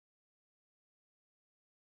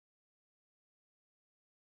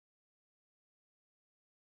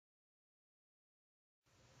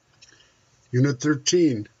Unit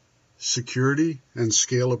 13, Security and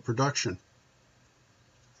Scale of Production.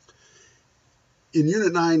 In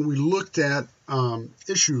Unit 9, we looked at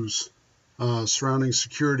issues surrounding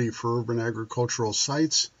security for urban agricultural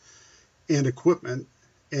sites and equipment,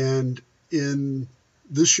 and in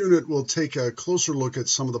this unit we'll take a closer look at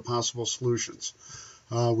some of the possible solutions.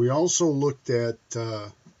 We also looked at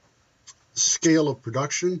scale of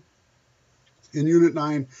production in Unit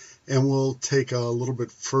 9, and we'll take a little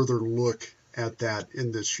bit further look at that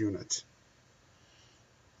in this unit.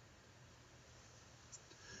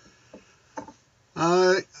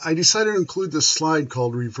 I decided to include this slide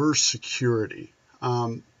called Reverse Security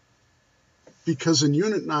because in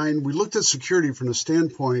Unit 9 we looked at security from the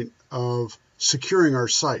standpoint of securing our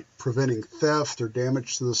site, preventing theft or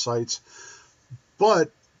damage to the sites,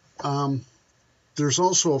 but there's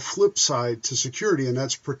also a flip side to security, and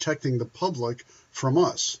that's protecting the public from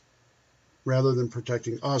us rather than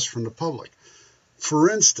protecting us from the public.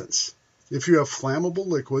 For instance, if you have flammable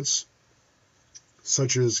liquids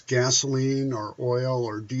such as gasoline or oil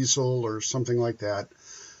or diesel or something like that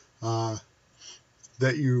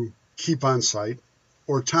that you keep on site,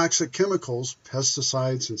 or toxic chemicals,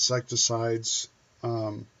 pesticides, insecticides,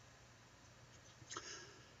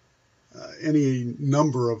 any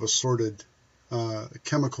number of assorted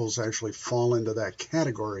chemicals actually fall into that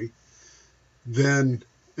category, then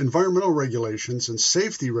environmental regulations and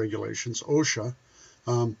safety regulations, OSHA,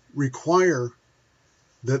 require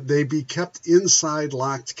that they be kept inside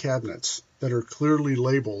locked cabinets that are clearly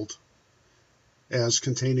labeled as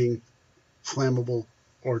containing flammable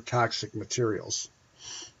or toxic materials.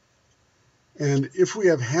 And if we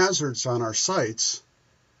have hazards on our sites,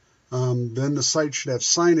 then the site should have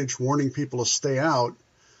signage warning people to stay out.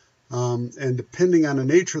 And depending on the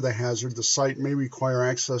nature of the hazard, the site may require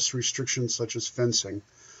access restrictions such as fencing.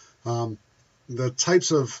 The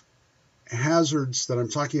types of hazards that I'm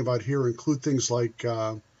talking about here include things like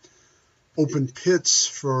open pits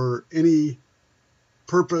for any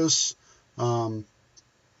purpose, open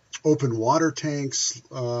water tanks,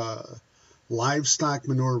 livestock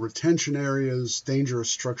manure retention areas, dangerous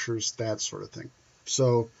structures, that sort of thing.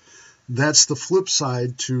 So that's the flip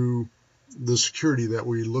side to the security that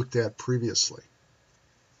we looked at previously.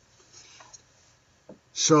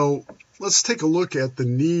 So let's take a look at the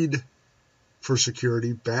need for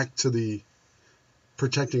security, back to the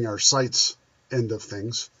protecting our sites end of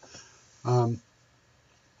things. And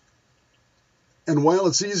while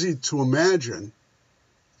it's easy to imagine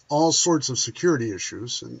all sorts of security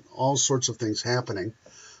issues and all sorts of things happening,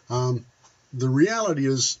 the reality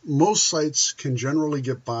is most sites can generally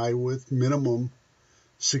get by with minimum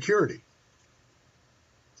security.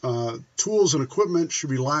 Tools and equipment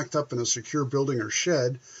should be locked up in a secure building or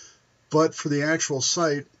shed, but for the actual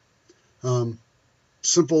site,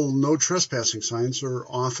 simple no trespassing signs are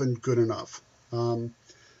often good enough.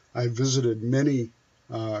 I visited many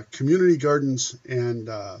community gardens and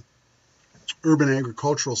urban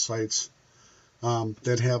agricultural sites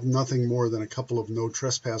that have nothing more than a couple of no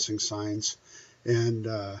trespassing signs and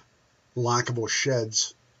lockable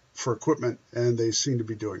sheds for equipment, and they seem to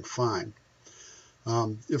be doing fine.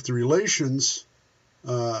 If the relations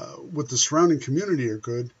with the surrounding community are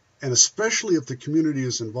good, and especially if the community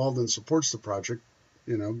is involved and supports the project,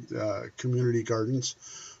 community gardens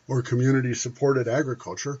or community-supported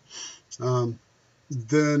agriculture,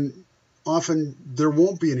 then often there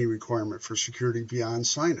won't be any requirement for security beyond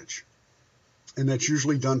signage. And that's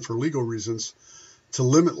usually done for legal reasons to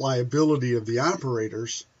limit liability of the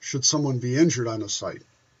operators should someone be injured on the site.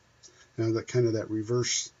 That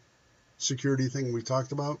reverse security thing we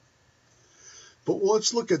talked about. But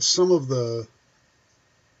let's look at some of the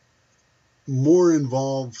more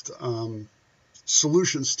involved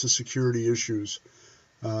solutions to security issues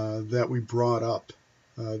that we brought up,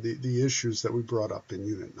 the issues that we brought up in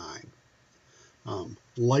Unit 9.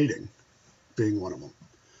 Lighting being one of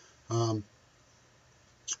them.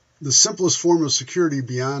 The simplest form of security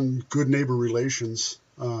beyond good neighbor relations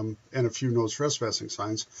and a few no trespassing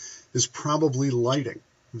signs is probably lighting.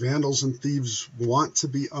 Vandals and thieves want to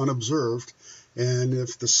be unobserved, and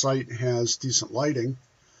if the site has decent lighting,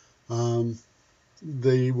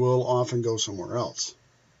 they will often go somewhere else.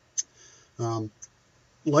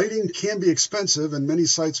 Lighting can be expensive, and many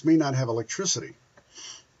sites may not have electricity.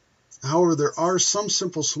 However, there are some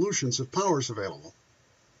simple solutions if power is available.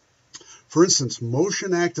 For instance,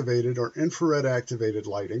 motion-activated or infrared-activated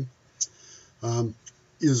lighting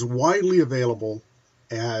is widely available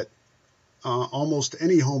at almost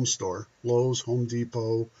any home store, Lowe's, Home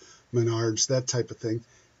Depot, Menards, that type of thing,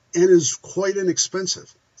 and is quite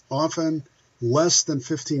inexpensive. Often less than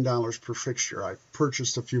 $15 per fixture. I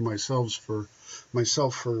purchased a few myself for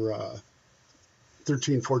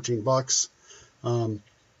 $13-14.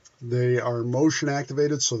 They are motion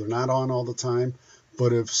activated, so they're not on all the time.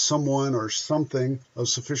 But if someone or something of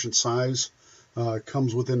sufficient size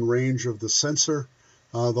comes within range of the sensor,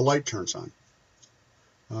 the light turns on.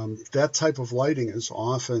 That type of lighting is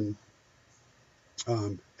often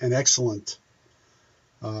an excellent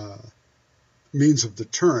means of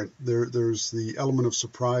deterrent. There's the element of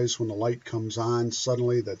surprise when the light comes on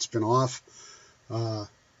suddenly that's been off,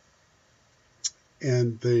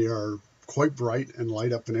 and they are quite bright and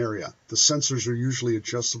light up an area. The sensors are usually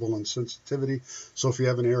adjustable in sensitivity, so if you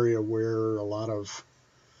have an area where a lot of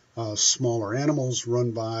smaller animals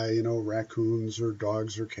run by, raccoons or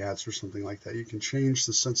dogs or cats or something like that, you can change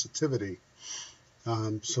the sensitivity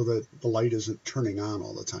so that the light isn't turning on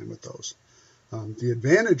all the time with those. The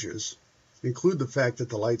advantages include the fact that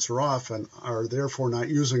the lights are off and are therefore not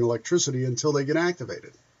using electricity until they get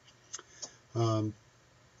activated.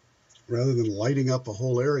 Rather than lighting up a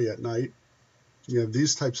whole area at night, you have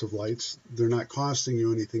these types of lights. They're not costing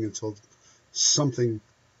you anything until something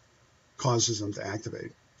causes them to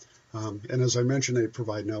activate. And as I mentioned, they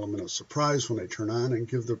provide an element of surprise when they turn on and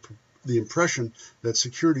give the impression that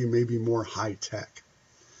security may be more high-tech.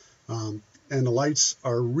 And the lights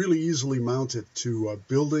are really easily mounted to a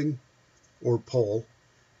building or pole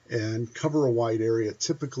and cover a wide area,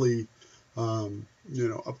 typically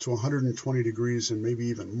up to 120 degrees and maybe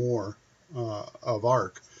even more of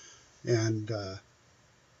arc. And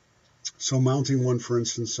so mounting one, for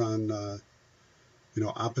instance, on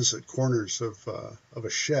opposite corners of a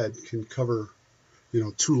shed can cover,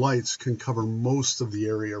 2 lights can cover most of the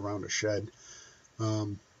area around a shed.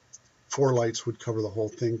 4 lights would cover the whole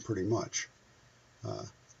thing pretty much.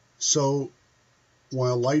 So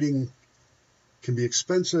while lighting can be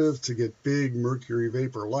expensive to get big mercury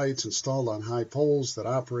vapor lights installed on high poles that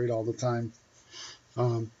operate all the time,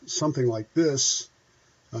 something like this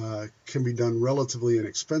can be done relatively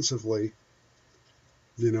inexpensively.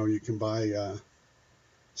 You can buy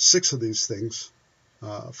 6 of these things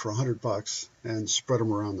for $100 and spread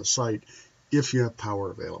them around the site if you have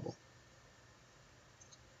power available.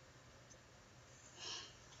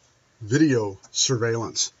 Video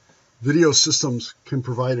surveillance. Video systems can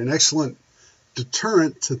provide an excellent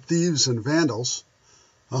deterrent to thieves and vandals.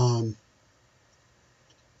 And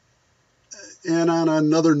on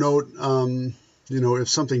another note, if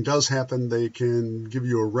something does happen, they can give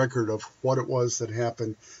you a record of what it was that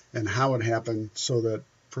happened and how it happened, so that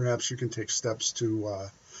perhaps you can take steps to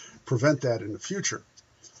prevent that in the future.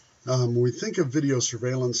 When we think of video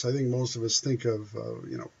surveillance, I think most of us think of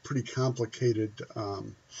pretty complicated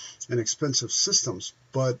and expensive systems.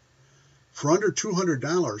 But for under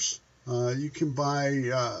 $200, you can buy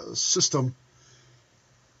a system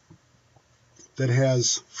that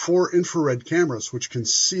has 4 infrared cameras which can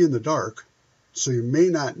see in the dark, so you may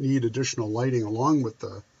not need additional lighting along with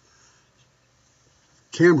the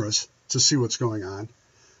cameras to see what's going on,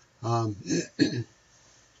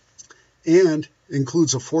 and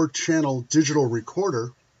includes a 4-channel digital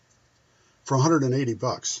recorder for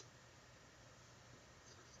 $180.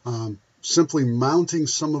 Simply mounting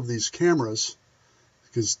some of these cameras,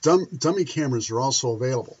 because dummy cameras are also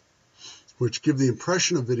available, which give the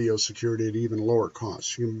impression of video security at even lower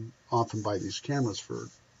costs. You can often buy these cameras for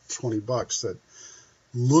 $20 that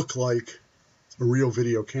look like a real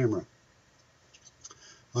video camera.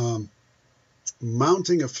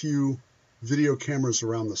 Mounting a few video cameras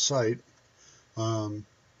around the site, and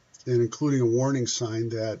including a warning sign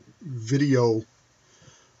that video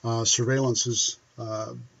surveillance is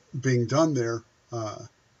being done there,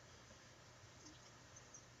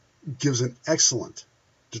 gives an excellent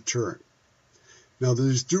deterrent. Now,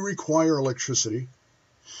 these do require electricity,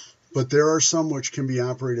 but there are some which can be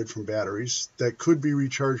operated from batteries that could be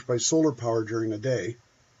recharged by solar power during the day.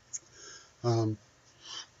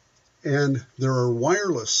 And there are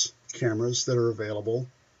wireless cameras that are available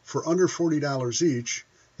for under $40 each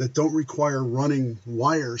that don't require running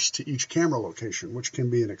wires to each camera location, which can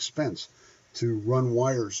be an expense to run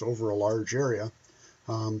wires over a large area.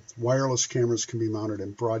 Wireless cameras can be mounted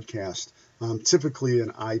in broadcast, typically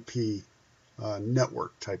an IP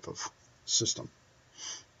network type of system.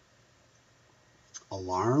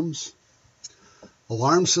 Alarms.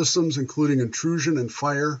 Alarm systems, including intrusion and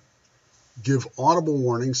fire, give audible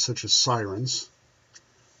warnings such as sirens,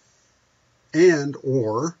 and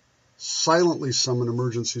or silently summon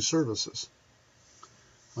emergency services.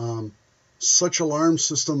 Such alarm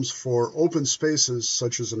systems for open spaces,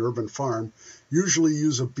 such as an urban farm, usually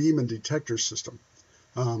use a beam and detector system.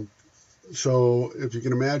 So if you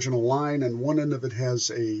can imagine a line, and one end of it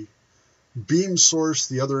has a beam source,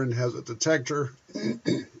 the other end has a detector,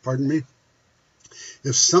 pardon me.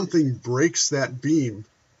 If something breaks that beam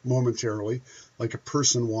momentarily, like a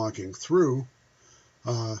person walking through,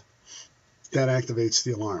 that activates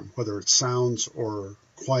the alarm, whether it sounds or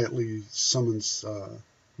quietly summons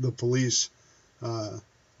the police,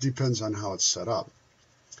 depends on how it's set up.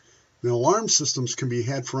 Now, alarm systems can be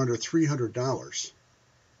had for under $300.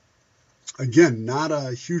 Again, not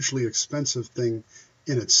a hugely expensive thing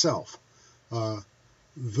in itself,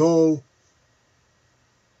 though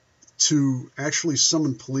to actually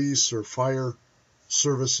summon police or fire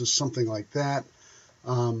services, something like that,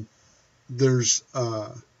 there's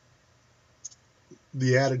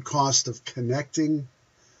the added cost of connecting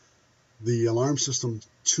the alarm system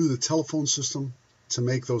to the telephone system to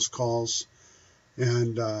make those calls.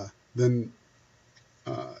 And then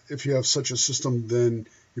if you have such a system, then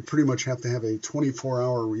you pretty much have to have a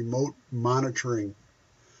 24-hour remote monitoring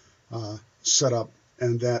setup,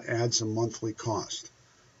 and that adds a monthly cost.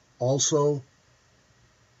 Also,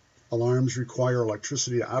 alarms require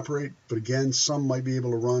electricity to operate, but again, some might be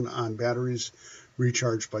able to run on batteries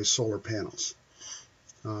recharged by solar panels.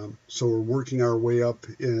 So we're working our way up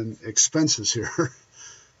in expenses here,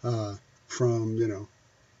 from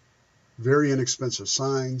very inexpensive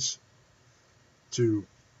signs to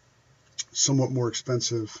somewhat more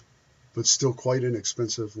expensive, but still quite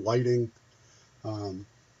inexpensive lighting,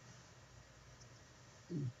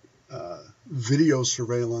 video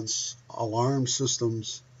surveillance, alarm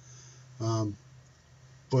systems,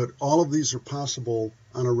 but all of these are possible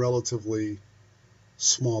on a relatively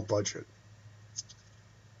small budget.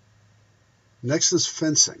 Next is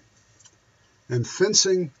fencing. And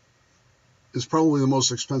fencing is probably the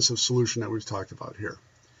most expensive solution that we've talked about here.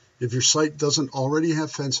 If your site doesn't already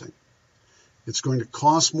have fencing, it's going to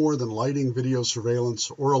cost more than lighting, video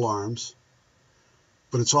surveillance, or alarms,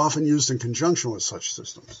 but it's often used in conjunction with such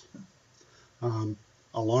systems.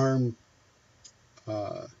 Alarm,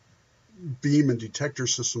 beam, and detector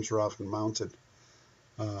systems are often mounted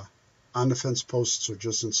on the fence posts or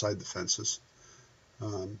just inside the fences.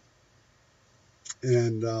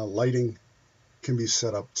 And lighting can be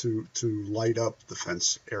set up to light up the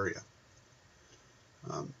fence area.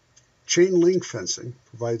 Chain link fencing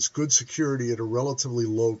provides good security at a relatively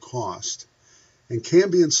low cost and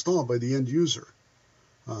can be installed by the end user.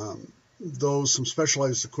 Though some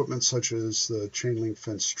specialized equipment such as the chain link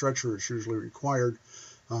fence stretcher is usually required,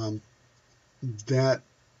 that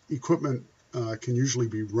equipment can usually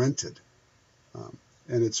be rented,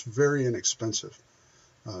 and it's very inexpensive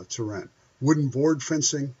to rent. Wooden board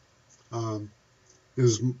fencing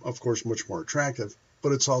is, of course, much more attractive,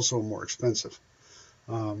 but it's also more expensive.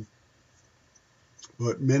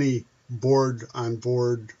 But many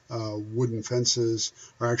board-on-board wooden fences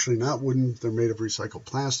are actually not wooden. They're made of recycled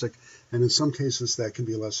plastic, and in some cases that can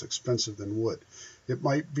be less expensive than wood. It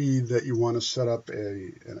might be that you want to set up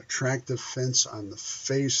an attractive fence on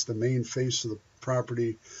the main face of the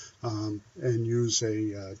property, and use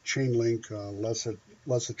a chain link,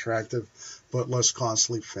 less attractive but less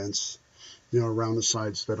costly fence, around the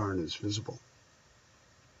sides that aren't as visible.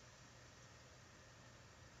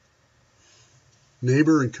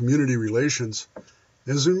 Neighbor and community relations.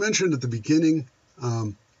 As we mentioned at the beginning,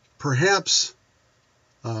 perhaps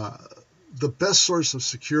the best source of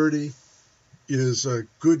security is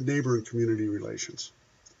good neighbor and community relations.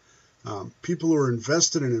 People who are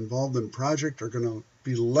invested and involved in a project are going to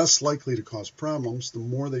be less likely to cause problems the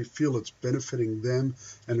more they feel it's benefiting them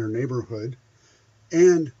and their neighborhood,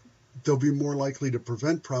 and they'll be more likely to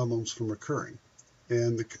prevent problems from occurring.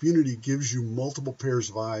 And the community gives you multiple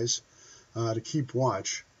pairs of eyes to keep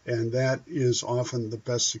watch, and that is often the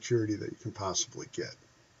best security that you can possibly get.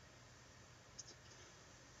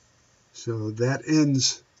 So that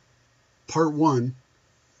ends part 1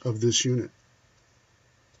 of this unit.